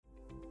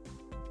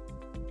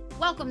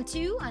Welcome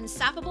to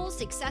Unstoppable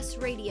Success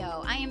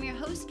Radio. I am your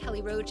host,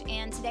 Kelly Roach,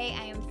 and today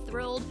I am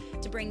thrilled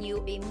to bring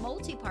you a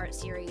multi-part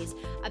series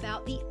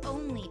about the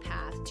only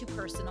path to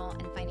personal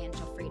and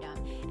financial freedom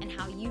and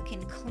how you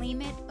can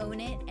claim it, own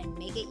it, and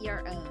make it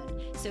your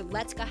own. So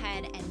let's go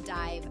ahead and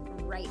dive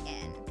right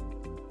in.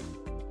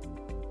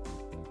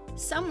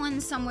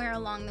 Someone somewhere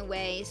along the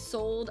way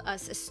sold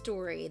us a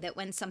story that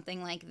went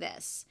something like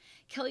this.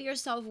 Kill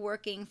yourself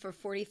working for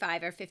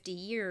 45 or 50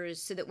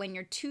 years so that when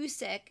you're too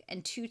sick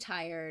and too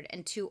tired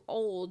and too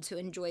old to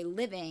enjoy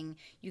living,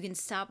 you can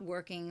stop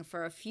working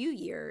for a few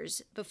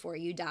years before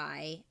you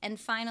die and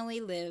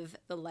finally live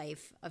the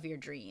life of your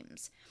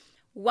dreams.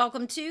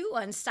 Welcome to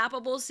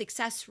Unstoppable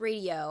Success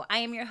Radio. I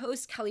am your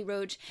host, Kelly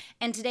Roach,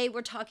 and today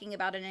we're talking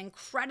about an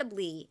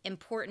incredibly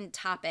important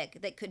topic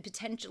that could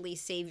potentially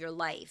save your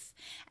life,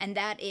 and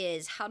that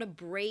is how to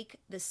break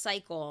the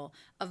cycle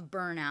of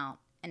burnout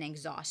and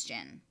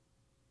exhaustion.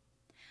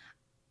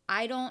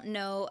 I don't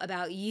know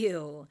about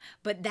you,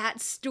 but that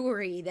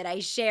story that I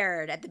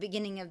shared at the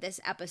beginning of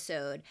this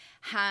episode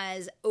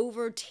has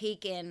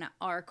overtaken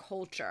our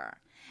culture.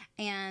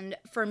 And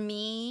for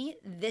me,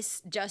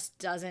 this just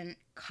doesn't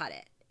cut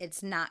it.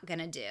 It's not going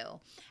to do.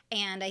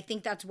 And I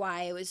think that's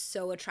why I was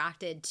so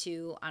attracted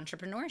to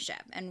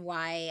entrepreneurship and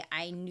why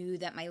I knew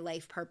that my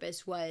life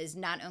purpose was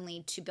not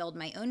only to build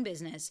my own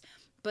business,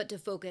 but to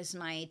focus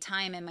my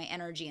time and my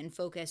energy and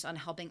focus on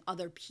helping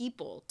other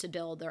people to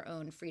build their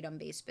own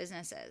freedom-based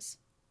businesses.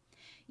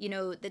 You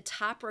know, the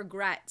top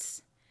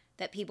regrets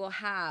that people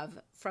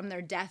have from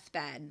their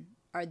deathbed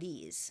are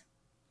these: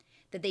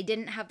 that they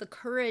didn't have the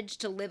courage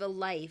to live a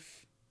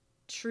life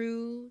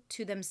true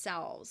to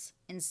themselves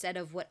instead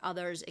of what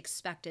others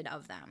expected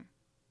of them.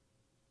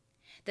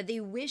 That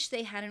they wish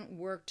they hadn't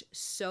worked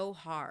so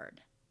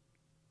hard.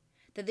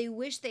 That they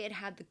wish they had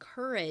had the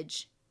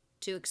courage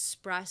to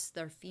express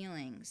their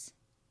feelings.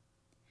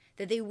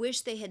 That they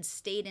wish they had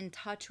stayed in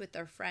touch with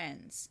their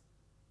friends.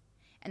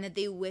 And that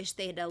they wish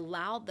they had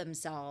allowed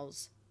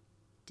themselves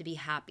to be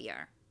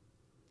happier.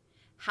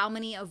 How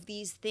many of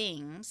these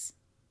things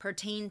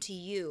pertain to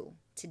you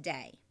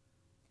today?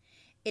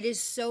 It is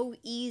so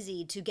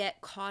easy to get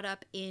caught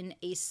up in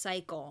a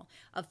cycle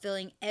of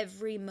filling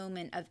every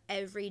moment of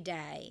every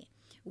day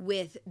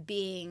with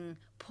being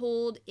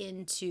pulled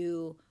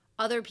into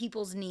other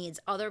people's needs,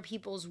 other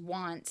people's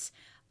wants,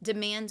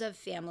 demands of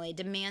family,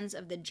 demands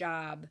of the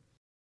job,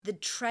 the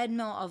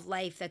treadmill of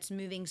life that's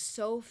moving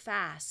so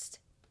fast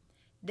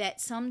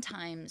that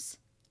sometimes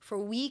for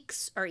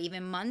weeks or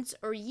even months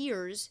or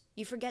years,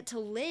 you forget to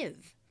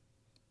live.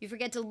 You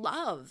forget to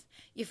love.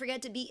 You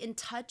forget to be in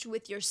touch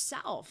with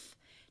yourself,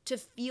 to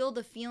feel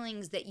the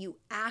feelings that you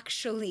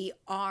actually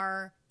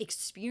are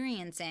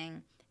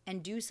experiencing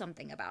and do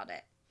something about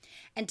it.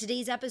 And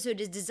today's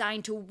episode is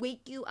designed to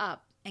wake you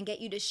up and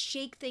get you to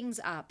shake things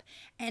up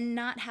and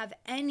not have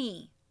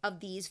any of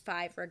these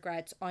 5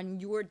 regrets on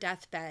your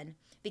deathbed,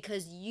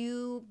 because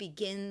you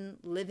begin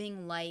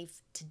living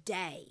life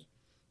today.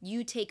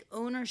 You take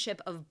ownership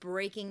of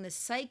breaking the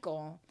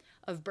cycle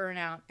of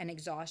burnout and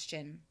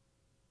exhaustion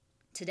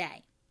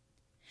today.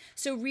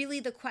 So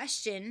really the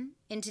question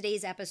in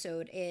today's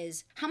episode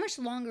is, how much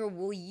longer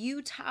will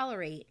you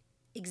tolerate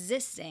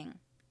existing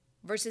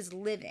versus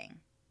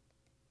living,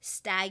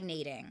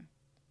 stagnating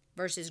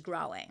versus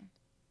growing,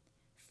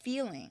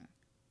 feeling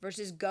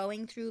versus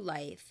going through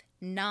life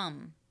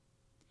numb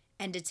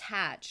and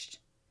detached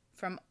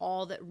from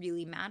all that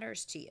really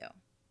matters to you?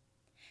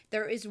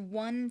 There is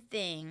one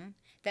thing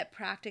that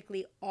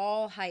practically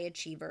all high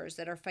achievers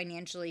that are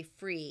financially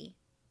free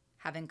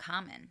have in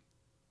common.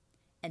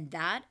 And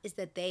that is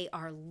that they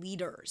are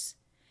leaders.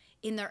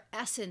 In their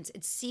essence,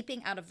 it's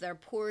seeping out of their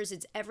pores.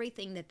 It's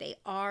everything that they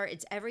are.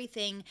 It's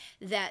everything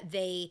that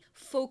they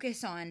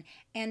focus on.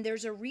 And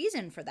there's a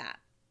reason for that.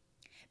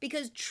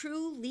 Because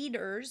true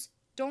leaders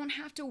don't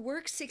have to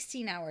work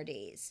 16-hour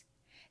days.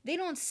 They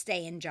don't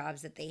stay in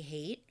jobs that they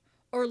hate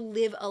or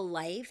live a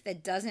life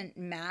that doesn't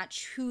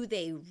match who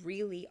they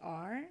really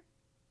are.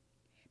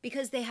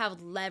 Because they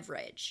have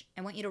leverage.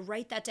 I want you to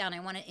write that down.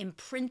 I want to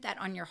imprint that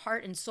on your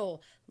heart and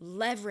soul.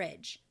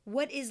 Leverage.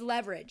 What is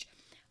leverage?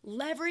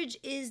 Leverage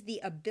is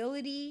the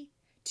ability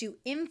to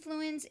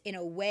influence in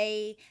a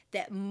way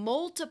that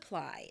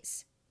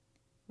multiplies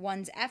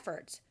one's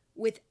efforts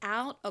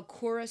without a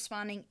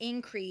corresponding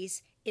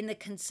increase in the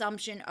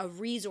consumption of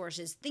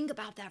resources. Think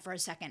about that for a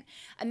second.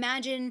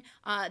 Imagine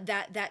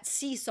that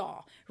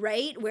seesaw,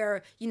 right?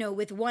 Where,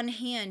 with one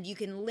hand you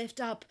can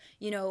lift up,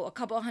 a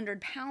couple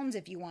 100 pounds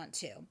if you want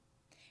to.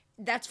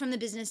 That's from the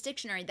Business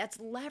Dictionary. That's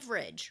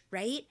leverage,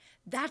 right?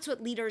 That's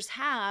what leaders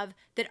have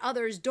that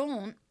others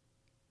don't.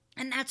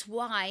 And that's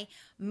why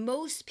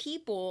most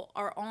people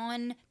are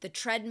on the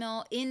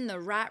treadmill, in the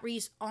rat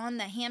race, on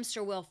the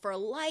hamster wheel for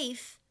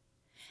life.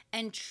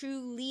 And true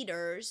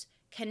leaders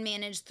can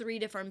manage 3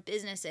 different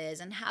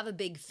businesses and have a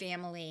big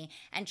family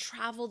and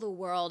travel the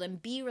world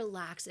and be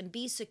relaxed and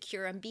be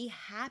secure and be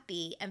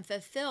happy and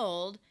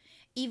fulfilled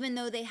even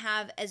though they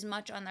have as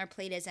much on their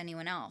plate as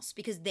anyone else,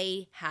 because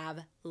they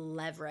have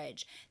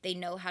leverage. They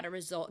know how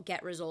to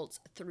get results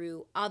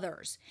through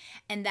others.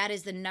 And that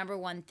is the number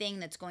one thing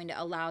that's going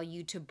to allow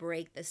you to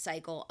break the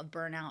cycle of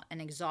burnout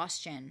and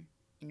exhaustion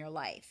in your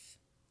life.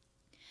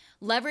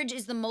 Leverage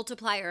is the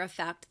multiplier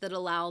effect that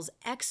allows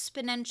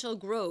exponential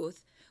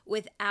growth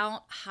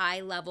without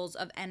high levels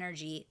of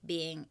energy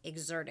being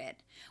exerted.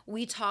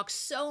 We talk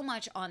so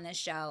much on this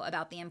show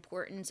about the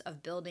importance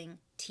of building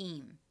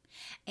team.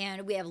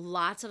 And we have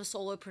lots of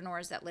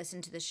solopreneurs that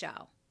listen to the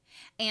show.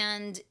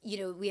 And,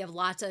 we have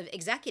lots of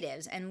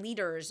executives and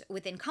leaders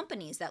within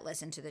companies that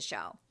listen to the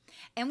show.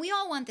 And we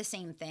all want the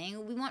same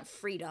thing. We want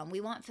freedom. We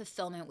want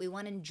fulfillment. We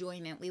want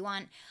enjoyment. We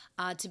want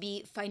to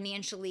be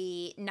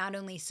financially not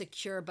only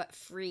secure, but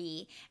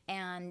free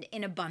and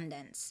in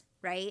abundance,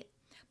 right?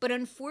 But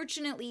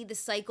unfortunately, the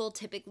cycle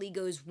typically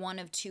goes one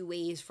of two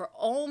ways for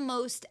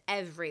almost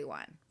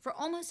everyone.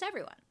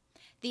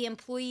 The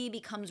employee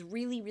becomes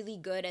really, really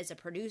good as a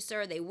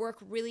producer. They work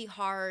really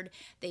hard.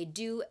 They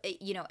do,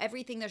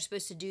 everything they're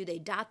supposed to do. They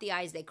dot the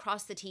I's, they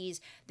cross the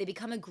T's. They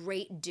become a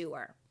great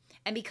doer.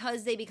 And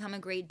because they become a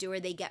great doer,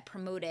 they get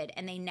promoted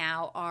and they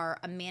now are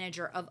a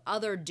manager of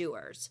other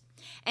doers.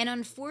 And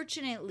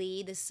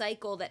unfortunately, the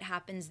cycle that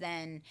happens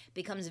then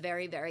becomes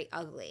very, very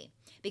ugly,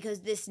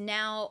 because this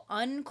now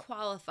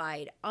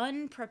unqualified,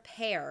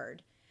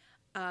 unprepared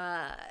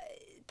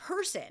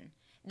person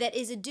that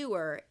is a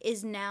doer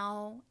is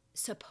now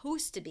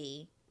supposed to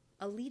be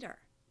a leader.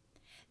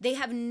 They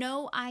have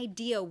no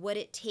idea what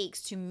it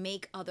takes to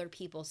make other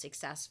people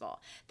successful.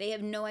 They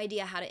have no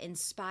idea how to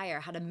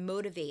inspire, how to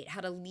motivate,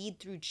 how to lead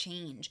through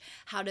change,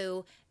 how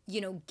to,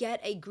 get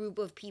a group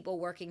of people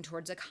working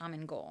towards a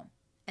common goal.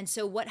 And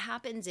so what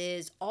happens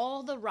is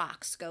all the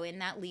rocks go in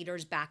that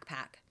leader's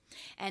backpack.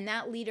 And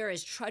that leader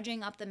is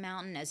trudging up the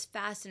mountain as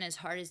fast and as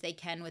hard as they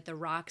can with the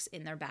rocks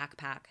in their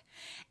backpack.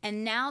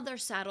 And now they're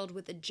saddled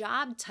with a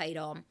job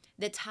title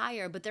that's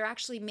higher, but they're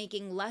actually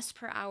making less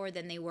per hour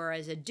than they were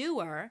as a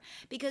doer,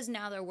 because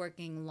now they're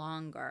working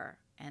longer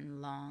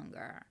and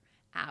longer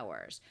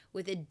hours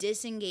with a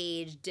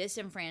disengaged,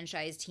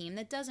 disenfranchised team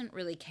that doesn't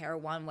really care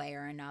one way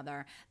or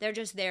another. They're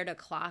just there to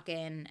clock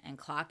in and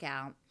clock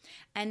out.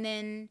 And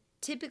then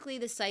typically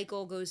the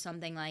cycle goes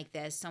something like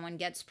this. Someone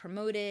gets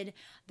promoted,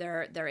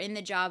 they're in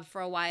the job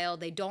for a while,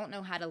 they don't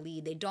know how to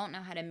lead, they don't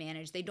know how to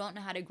manage, they don't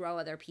know how to grow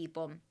other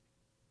people.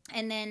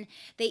 And then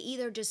they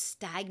either just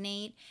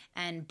stagnate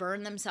and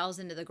burn themselves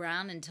into the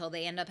ground until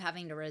they end up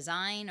having to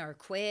resign or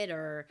quit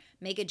or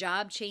make a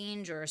job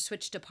change or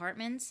switch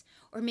departments.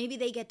 Or maybe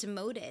they get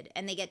demoted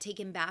and they get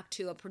taken back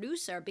to a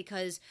producer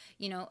because,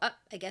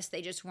 I guess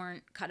they just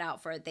weren't cut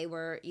out for it. They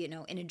were,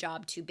 in a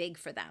job too big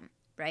for them.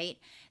 Right?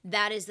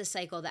 That is the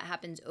cycle that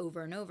happens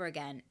over and over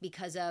again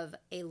because of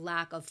a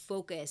lack of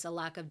focus, a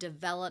lack of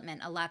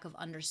development, a lack of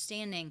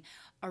understanding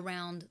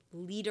around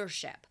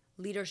leadership.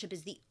 Leadership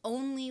is the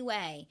only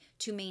way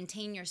to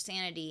maintain your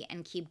sanity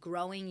and keep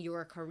growing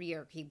your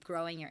career, keep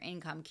growing your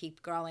income,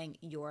 keep growing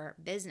your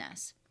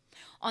business.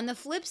 On the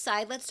flip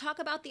side, let's talk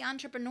about the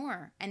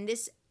entrepreneur. And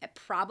this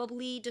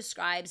probably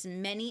describes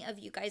many of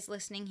you guys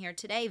listening here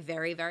today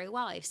very, very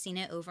well. I've seen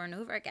it over and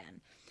over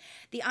again.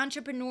 The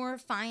entrepreneur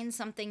finds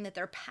something that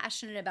they're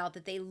passionate about,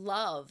 that they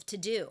love to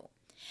do.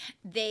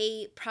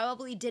 They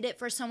probably did it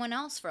for someone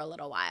else for a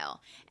little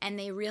while, and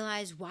they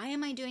realize, why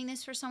am I doing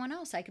this for someone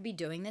else? I could be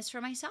doing this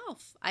for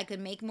myself. I could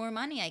make more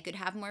money. I could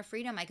have more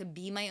freedom. I could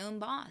be my own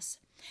boss.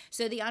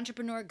 So the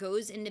entrepreneur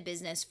goes into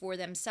business for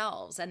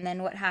themselves, and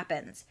then what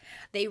happens?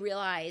 They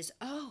realize,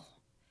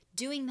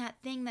 doing that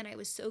thing that I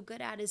was so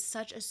good at is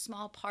such a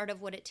small part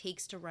of what it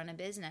takes to run a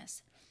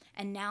business.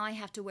 And now I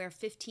have to wear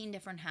 15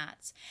 different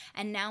hats.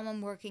 And now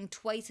I'm working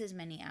twice as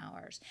many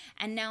hours.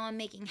 And now I'm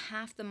making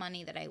half the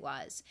money that I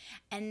was.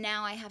 And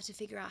now I have to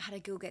figure out how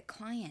to go get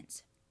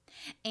clients.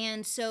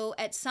 And so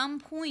at some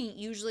point,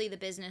 usually the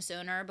business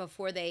owner,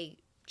 before they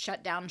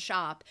shut down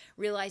shop,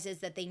 realizes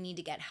that they need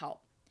to get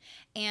help.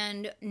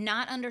 And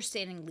not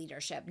understanding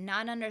leadership,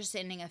 not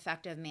understanding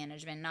effective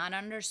management, not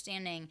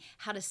understanding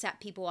how to set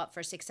people up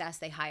for success,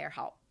 they hire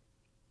help.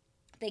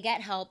 They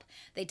get help.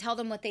 They tell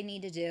them what they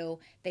need to do.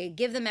 They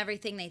give them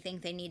everything they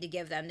think they need to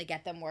give them to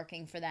get them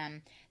working for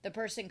them. The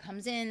person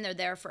comes in, they're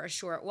there for a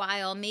short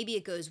while. Maybe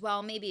it goes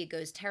well, maybe it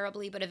goes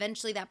terribly, but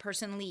eventually that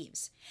person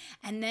leaves.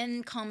 And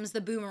then comes the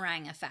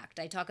boomerang effect.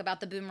 I talk about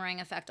the boomerang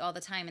effect all the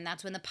time, and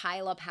that's when the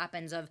pileup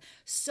happens of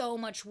so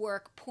much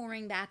work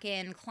pouring back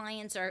in.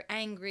 Clients are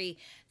angry,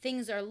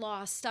 things are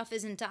lost, stuff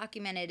isn't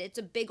documented. It's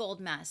a big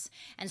old mess.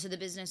 And so the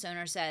business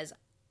owner says,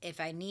 if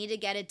I need to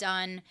get it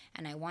done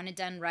and I want it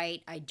done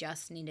right, I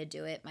just need to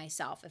do it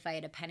myself. If I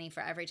had a penny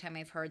for every time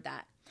I've heard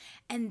that.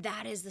 And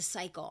that is the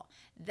cycle.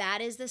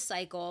 That is the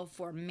cycle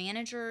for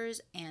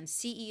managers and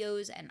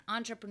CEOs and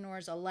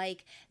entrepreneurs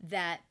alike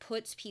that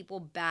puts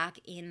people back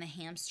in the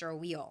hamster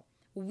wheel,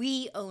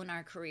 We own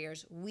our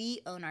careers.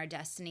 We own our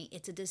destiny.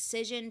 It's a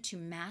decision to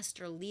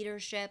master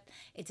leadership.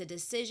 It's a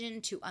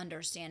decision to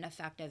understand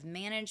effective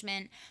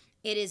management.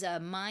 It is a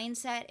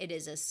mindset. It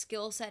is a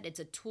skill set. It's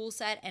a tool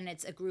set. And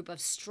it's a group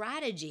of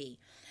strategy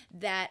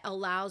that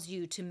allows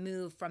you to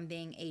move from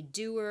being a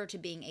doer to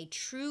being a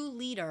true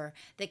leader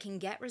that can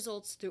get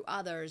results through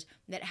others,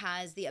 that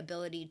has the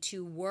ability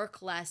to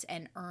work less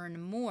and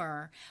earn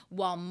more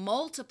while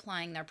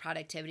multiplying their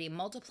productivity,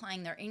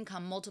 multiplying their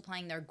income,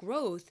 multiplying their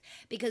growth,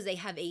 because they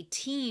have a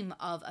team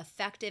of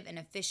effective and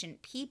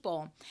efficient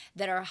people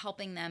that are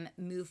helping them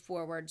move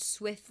forward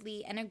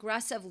swiftly and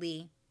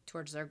aggressively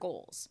towards their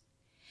goals.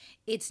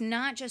 It's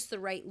not just the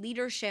right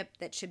leadership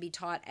that should be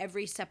taught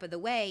every step of the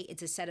way.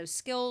 It's a set of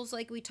skills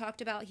like we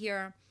talked about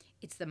here.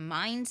 It's the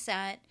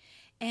mindset.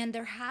 And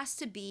there has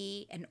to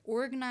be an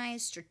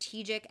organized,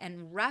 strategic,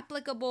 and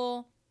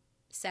replicable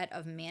set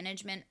of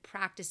management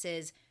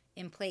practices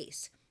in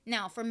place.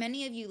 Now, for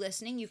many of you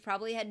listening, you've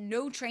probably had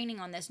no training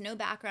on this, no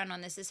background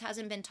on this. This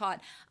hasn't been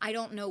taught. I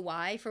don't know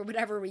why. For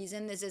whatever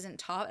reason, this isn't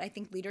taught. I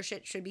think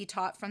leadership should be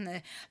taught from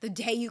the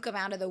day you come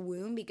out of the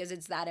womb, because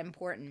it's that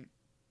important.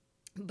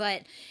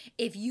 But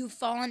if you've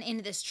fallen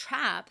into this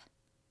trap,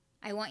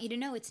 I want you to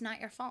know it's not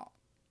your fault.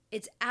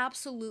 It's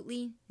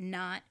absolutely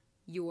not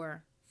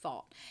your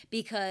fault,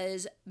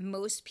 because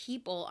most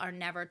people are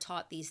never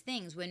taught these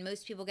things. When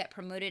most people get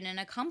promoted in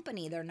a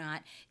company, they're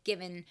not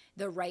given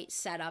the right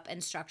setup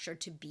and structure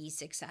to be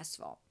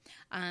successful.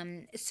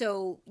 And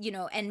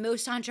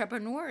most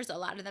entrepreneurs, a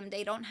lot of them,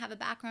 they don't have a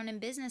background in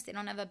business. They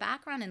don't have a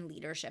background in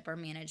leadership or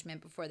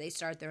management before they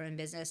start their own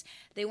business.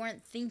 They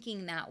weren't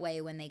thinking that way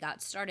when they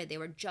got started. They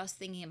were just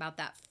thinking about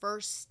that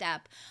first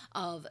step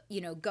of,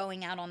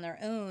 going out on their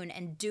own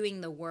and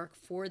doing the work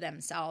for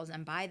themselves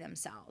and by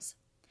themselves.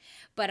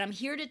 But I'm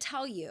here to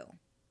tell you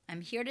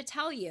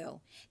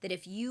that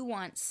if you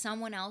want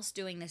someone else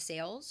doing the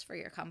sales for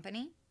your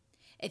company,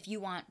 if you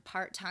want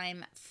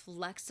part-time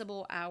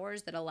flexible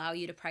hours that allow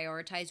you to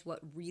prioritize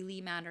what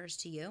really matters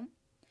to you,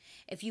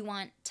 if you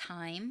want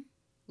time,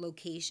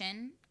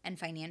 location, and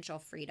financial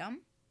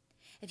freedom,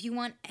 if you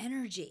want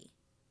energy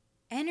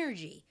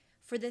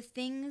for the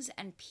things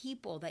and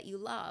people that you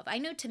love. I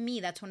know, to me,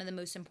 that's one of the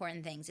most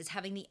important things, is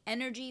having the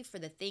energy for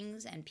the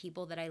things and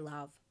people that I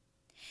love.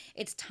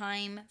 It's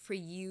time for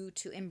you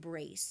to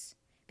embrace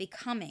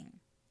becoming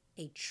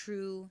a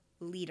true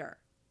leader,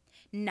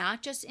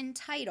 not just in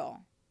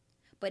title,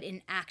 but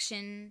in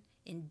action,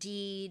 in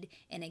deed,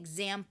 in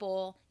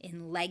example,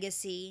 in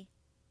legacy.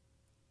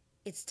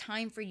 It's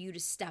time for you to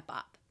step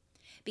up,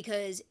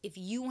 because if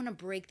you want to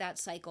break that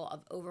cycle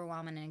of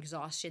overwhelm and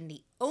exhaustion,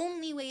 the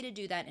only way to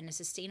do that in a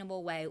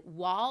sustainable way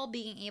while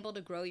being able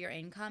to grow your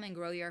income and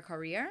grow your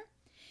career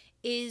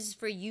is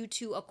for you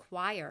to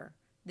acquire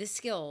the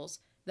skills,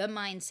 the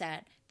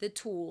mindset, the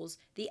tools,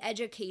 the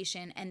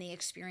education, and the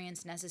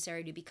experience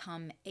necessary to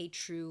become a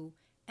true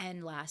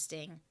and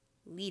lasting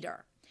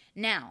leader.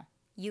 Now,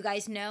 you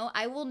guys know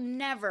I will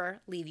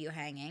never leave you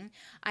hanging.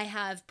 I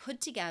have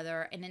put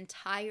together an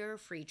entire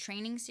free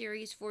training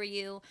series for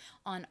you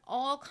on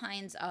all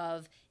kinds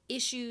of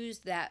issues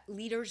that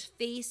leaders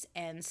face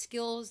and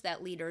skills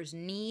that leaders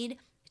need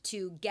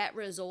to get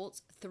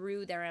results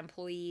through their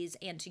employees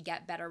and to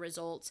get better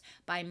results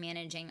by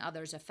managing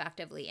others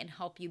effectively, and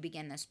help you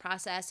begin this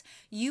process.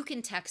 You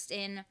can text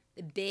in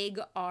big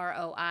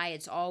ROI,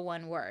 it's all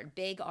one word,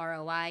 big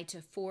ROI,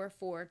 to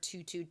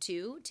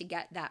 44222 to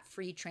get that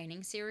free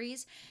training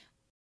series.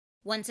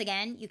 Once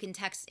again, you can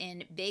text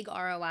in big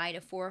ROI to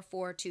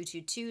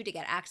 44222 to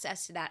get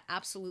access to that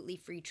absolutely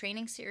free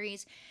training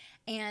series.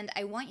 And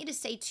I want you to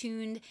stay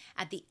tuned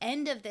at the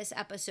end of this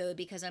episode,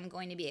 because I'm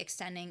going to be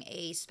extending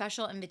a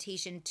special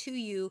invitation to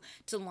you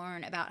to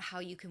learn about how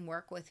you can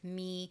work with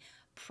me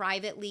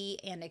privately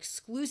and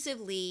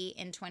exclusively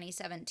in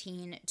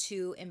 2017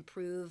 to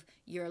improve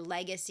your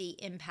legacy,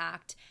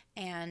 impact,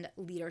 and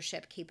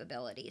leadership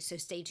capabilities. So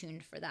stay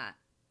tuned for that.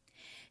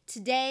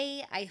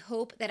 Today, I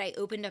hope that I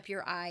opened up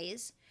your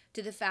eyes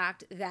to the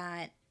fact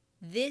that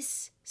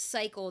this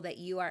cycle that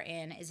you are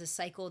in is a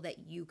cycle that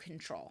you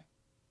control.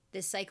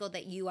 This cycle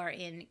that you are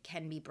in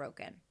can be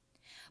broken.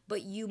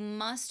 But you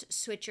must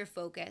switch your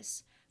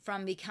focus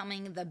from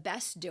becoming the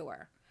best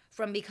doer,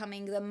 from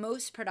becoming the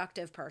most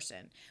productive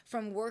person,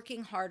 from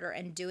working harder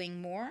and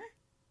doing more,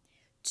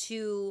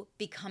 to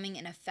becoming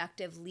an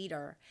effective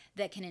leader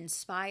that can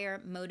inspire,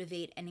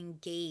 motivate, and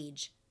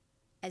engage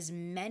as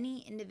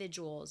many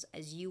individuals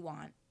as you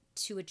want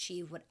to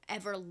achieve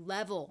whatever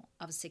level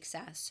of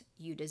success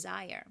you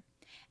desire.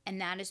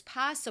 And that is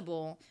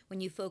possible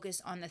when you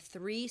focus on the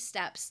 3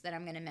 steps that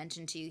I'm going to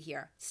mention to you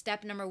here.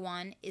 Step number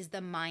 1 is the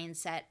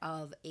mindset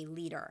of a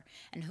leader.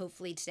 And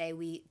hopefully today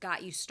we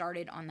got you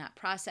started on that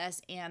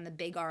process, and the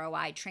Big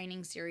ROI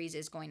training series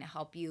is going to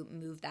help you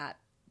move that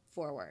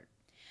forward.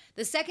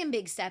 The second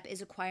big step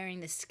is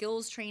acquiring the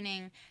skills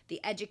training,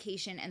 the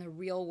education, and the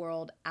real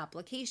world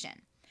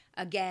application.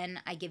 Again,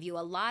 I give you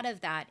a lot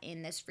of that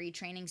in this free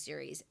training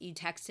series. You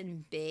text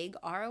in big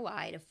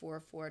ROI to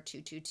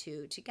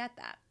 44222 to get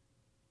that.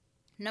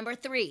 Number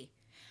 3,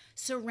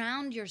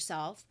 surround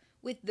yourself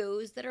with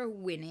those that are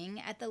winning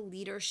at the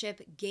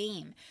leadership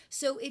game.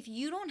 So if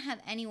you don't have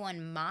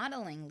anyone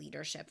modeling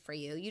leadership for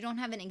you, you don't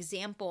have an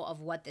example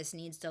of what this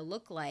needs to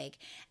look like,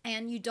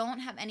 and you don't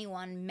have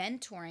anyone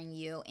mentoring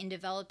you in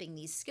developing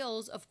these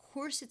skills, of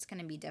course it's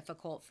going to be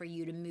difficult for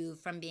you to move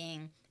from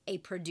being a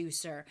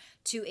producer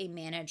to a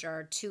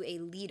manager to a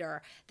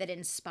leader that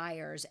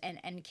inspires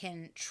and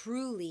can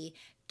truly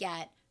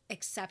get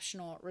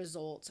exceptional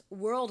results,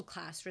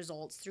 world-class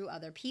results through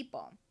other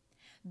people.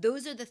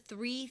 Those are the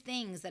 3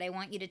 things that I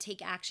want you to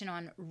take action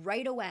on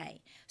right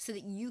away so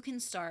that you can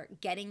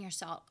start getting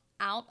yourself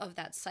out of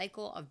that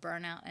cycle of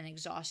burnout and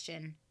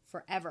exhaustion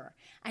forever.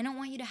 I don't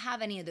want you to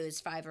have any of those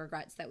 5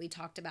 regrets that we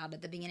talked about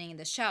at the beginning of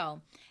the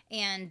show.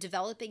 And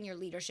developing your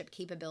leadership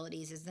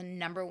capabilities is the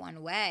number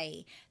one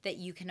way that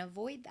you can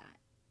avoid that.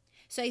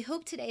 So I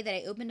hope today that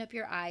I opened up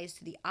your eyes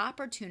to the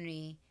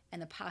opportunity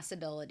and the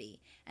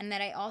possibility, and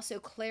that I also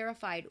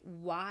clarified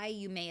why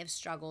you may have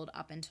struggled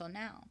up until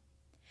now.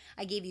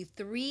 I gave you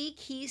 3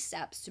 key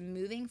steps to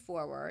moving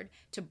forward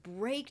to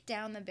break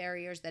down the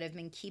barriers that have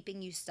been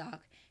keeping you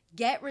stuck,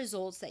 get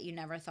results that you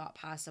never thought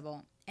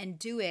possible, and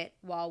do it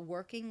while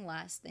working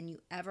less than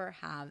you ever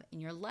have in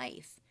your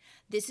life.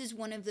 This is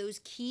one of those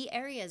key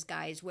areas,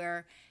 guys,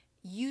 where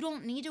you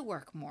don't need to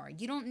work more.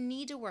 You don't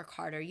need to work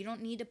harder. You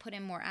don't need to put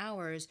in more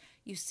hours.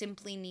 You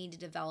simply need to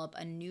develop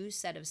a new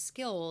set of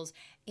skills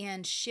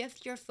and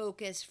shift your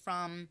focus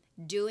from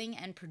doing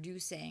and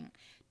producing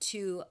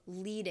to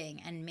leading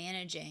and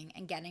managing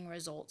and getting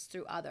results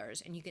through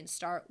others. And you can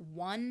start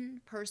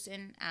one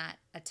person at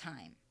a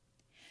time.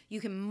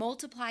 You can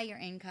multiply your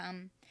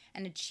income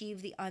and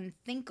achieve the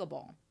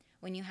unthinkable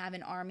when you have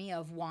an army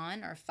of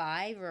 1 or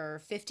 5 or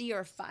 50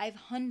 or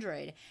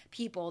 500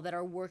 people that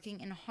are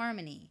working in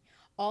harmony,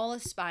 all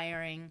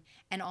aspiring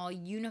and all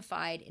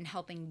unified in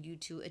helping you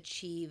to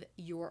achieve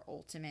your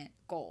ultimate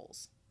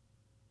goals.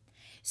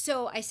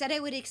 So I said I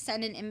would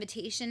extend an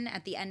invitation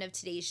at the end of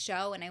today's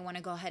show, and I want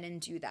to go ahead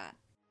and do that.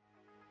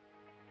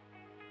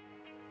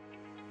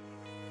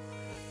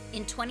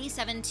 In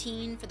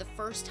 2017, for the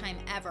first time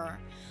ever,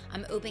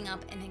 I'm opening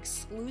up an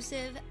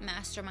exclusive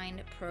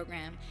mastermind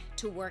program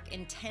to work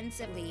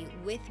intensively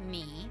with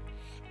me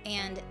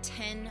and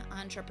 10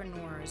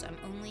 entrepreneurs. I'm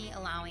only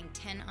allowing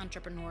 10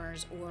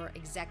 entrepreneurs or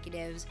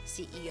executives,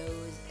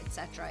 CEOs,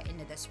 etc.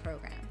 into this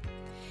program.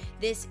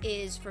 This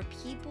is for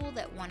people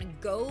that want to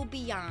go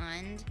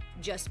beyond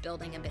just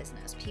building a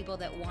business, people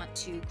that want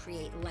to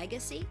create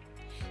legacy,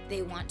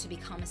 they want to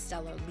become a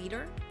stellar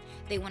leader,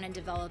 they want to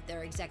develop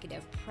their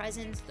executive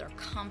presence, their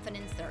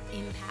confidence, their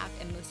impact,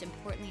 and most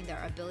importantly,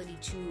 their ability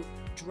to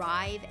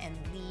drive and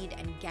lead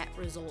and get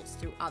results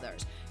through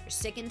others. You're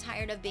sick and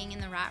tired of being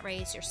in the rat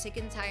race. You're sick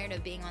and tired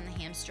of being on the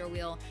hamster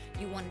wheel.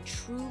 You want to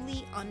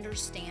truly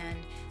understand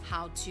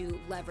how to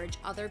leverage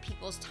other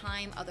people's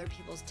time, other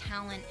people's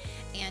talent,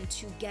 and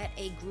to get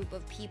a group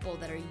of people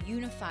that are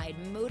unified,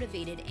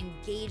 motivated,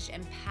 engaged,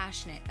 and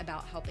passionate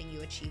about helping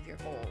you achieve your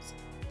goals.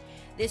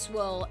 This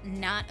will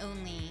not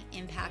only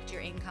impact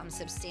your income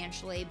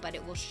substantially, but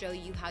it will show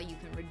you how you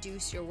can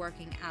reduce your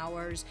working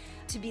hours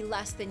to be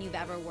less than you've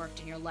ever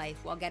worked in your life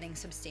while getting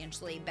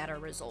substantially better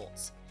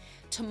results.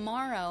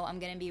 Tomorrow, I'm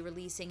going to be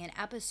releasing an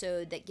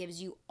episode that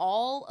gives you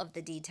all of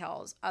the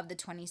details of the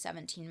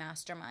 2017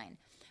 Mastermind.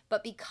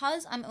 But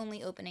because I'm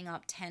only opening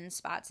up 10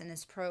 spots in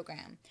this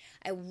program,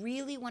 I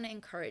really want to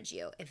encourage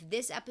you, if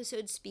this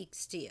episode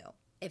speaks to you,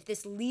 if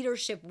this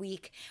leadership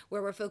week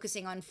where we're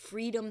focusing on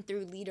freedom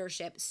through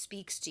leadership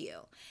speaks to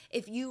you,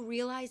 if you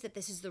realize that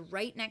this is the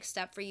right next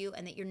step for you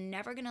and that you're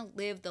never going to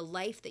live the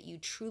life that you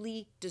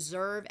truly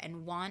deserve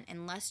and want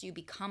unless you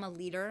become a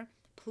leader,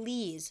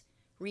 please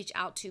reach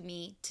out to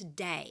me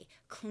today.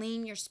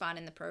 Claim your spot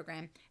in the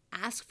program.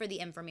 Ask for the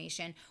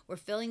information. We're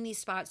filling these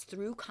spots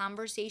through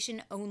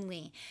conversation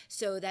only.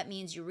 So that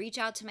means you reach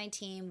out to my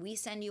team. We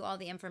send you all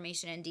the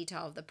information and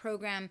detail of the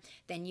program.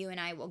 Then you and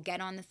I will get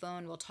on the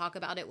phone. We'll talk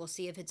about it. We'll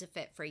see if it's a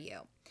fit for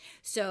you.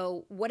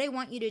 So what I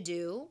want you to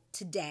do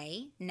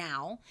today,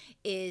 now,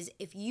 is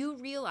if you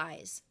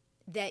realize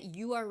that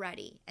you are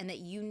ready and that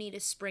you need a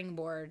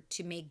springboard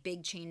to make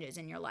big changes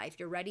in your life.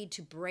 You're ready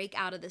to break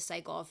out of the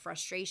cycle of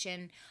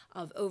frustration,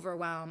 of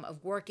overwhelm,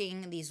 of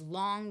working these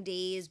long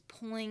days,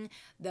 pulling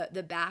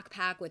the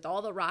backpack with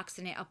all the rocks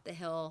in it up the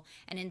hill,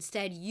 and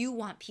instead you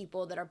want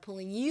people that are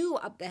pulling you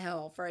up the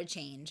hill for a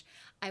change.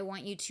 I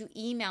want you to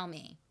email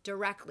me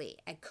directly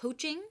at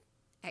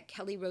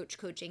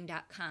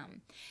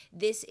coaching@kellyroachcoaching.com.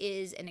 This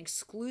is an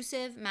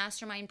exclusive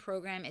mastermind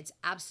program. It's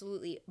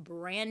absolutely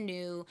brand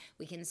new.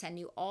 We can send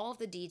you all of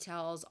the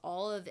details,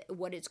 all of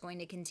what it's going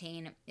to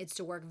contain. It's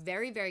to work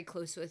very, very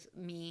close with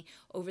me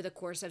over the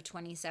course of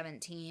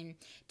 2017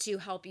 to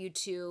help you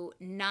to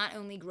not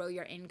only grow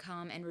your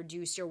income and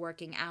reduce your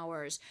working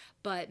hours,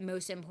 but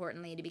most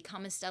importantly, to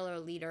become a stellar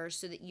leader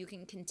so that you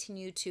can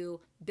continue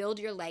to build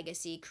your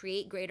legacy,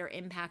 create greater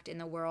impact in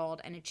the world,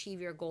 and achieve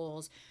your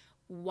goals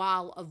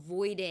while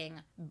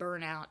avoiding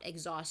burnout,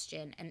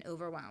 exhaustion, and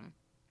overwhelm.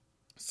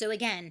 So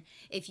again,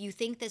 if you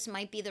think this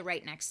might be the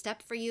right next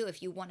step for you,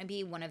 if you want to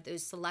be one of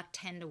those select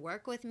 10 to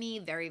work with me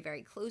very,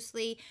 very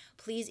closely,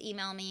 please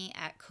email me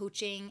at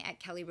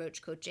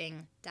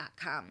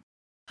coaching@kellyroachcoaching.com.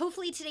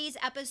 Hopefully today's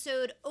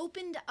episode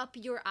opened up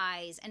your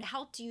eyes and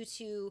helped you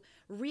to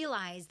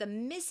realize the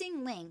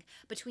missing link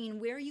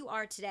between where you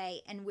are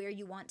today and where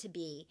you want to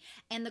be,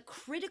 and the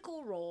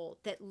critical role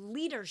that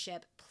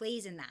leadership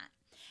plays in that.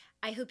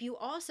 I hope you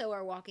also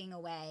are walking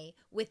away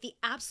with the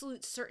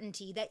absolute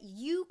certainty that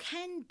you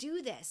can do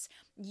this.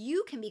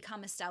 You can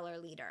become a stellar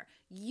leader.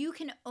 You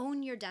can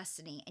own your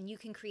destiny, and you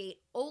can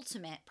create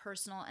ultimate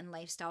personal and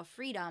lifestyle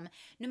freedom,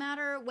 no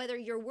matter whether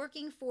you're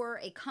working for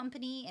a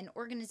company, an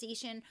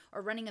organization,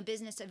 or running a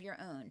business of your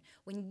own.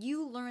 When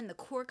you learn the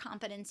core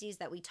competencies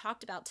that we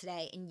talked about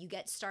today and you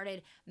get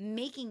started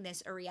making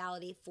this a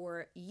reality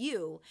for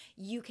you,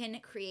 you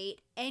can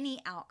create any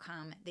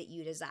outcome that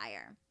you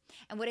desire.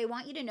 And what I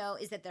want you to know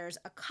is that there's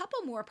a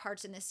couple more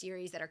parts in this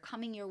series that are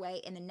coming your way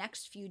in the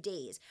next few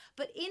days.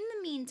 But in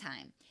the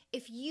meantime,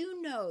 if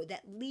you know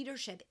that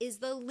leadership is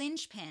the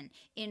linchpin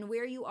in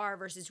where you are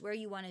versus where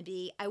you want to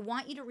be, I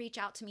want you to reach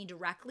out to me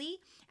directly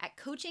at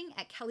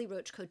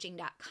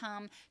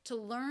coaching@kellyroachcoaching.com to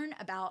learn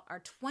about our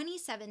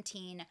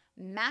 2017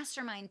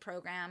 mastermind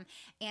program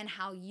and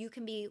how you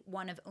can be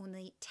one of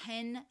only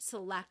 10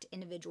 select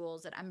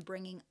individuals that I'm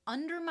bringing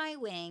under my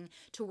wing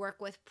to work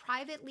with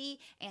privately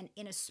and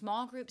in a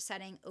small group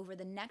setting over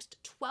the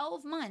next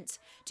 12 months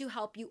to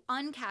help you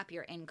uncap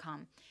your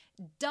income,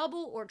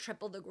 double or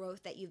triple the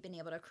growth that you've been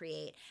able to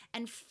create,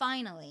 and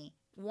finally,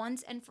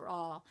 once and for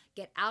all,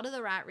 get out of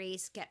the rat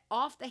race, get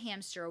off the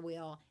hamster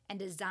wheel, and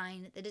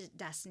design the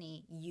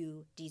destiny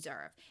you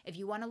deserve. If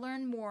you want to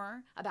learn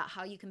more about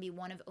how you can be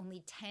one of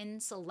only 10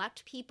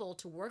 select people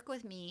to work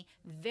with me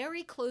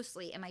very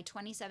closely in my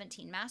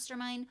 2017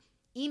 mastermind,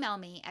 email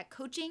me at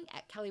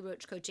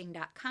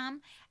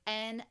coaching@kellyroachcoaching.com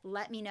and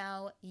let me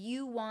know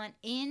you want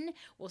in.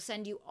 We'll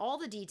send you all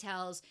the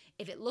details.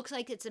 If it looks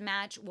like it's a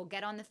match, we'll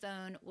get on the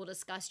phone, we'll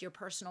discuss your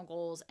personal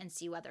goals and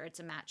see whether it's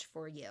a match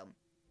for you.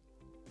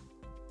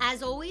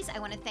 As always, I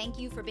want to thank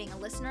you for being a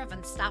listener of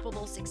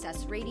Unstoppable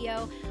Success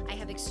Radio. I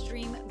have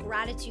extreme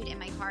gratitude in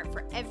my heart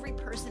for every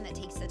person that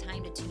takes the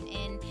time to tune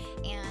in,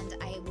 and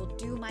I will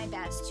do my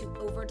best to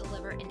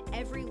over-deliver in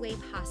every way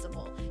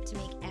possible to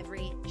make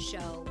every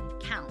show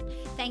count.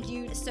 Thank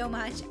you so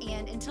much,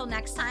 and until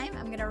next time,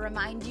 I'm going to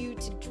remind you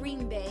to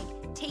dream big,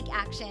 take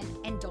action,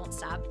 and don't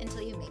stop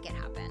until you make it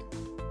happen.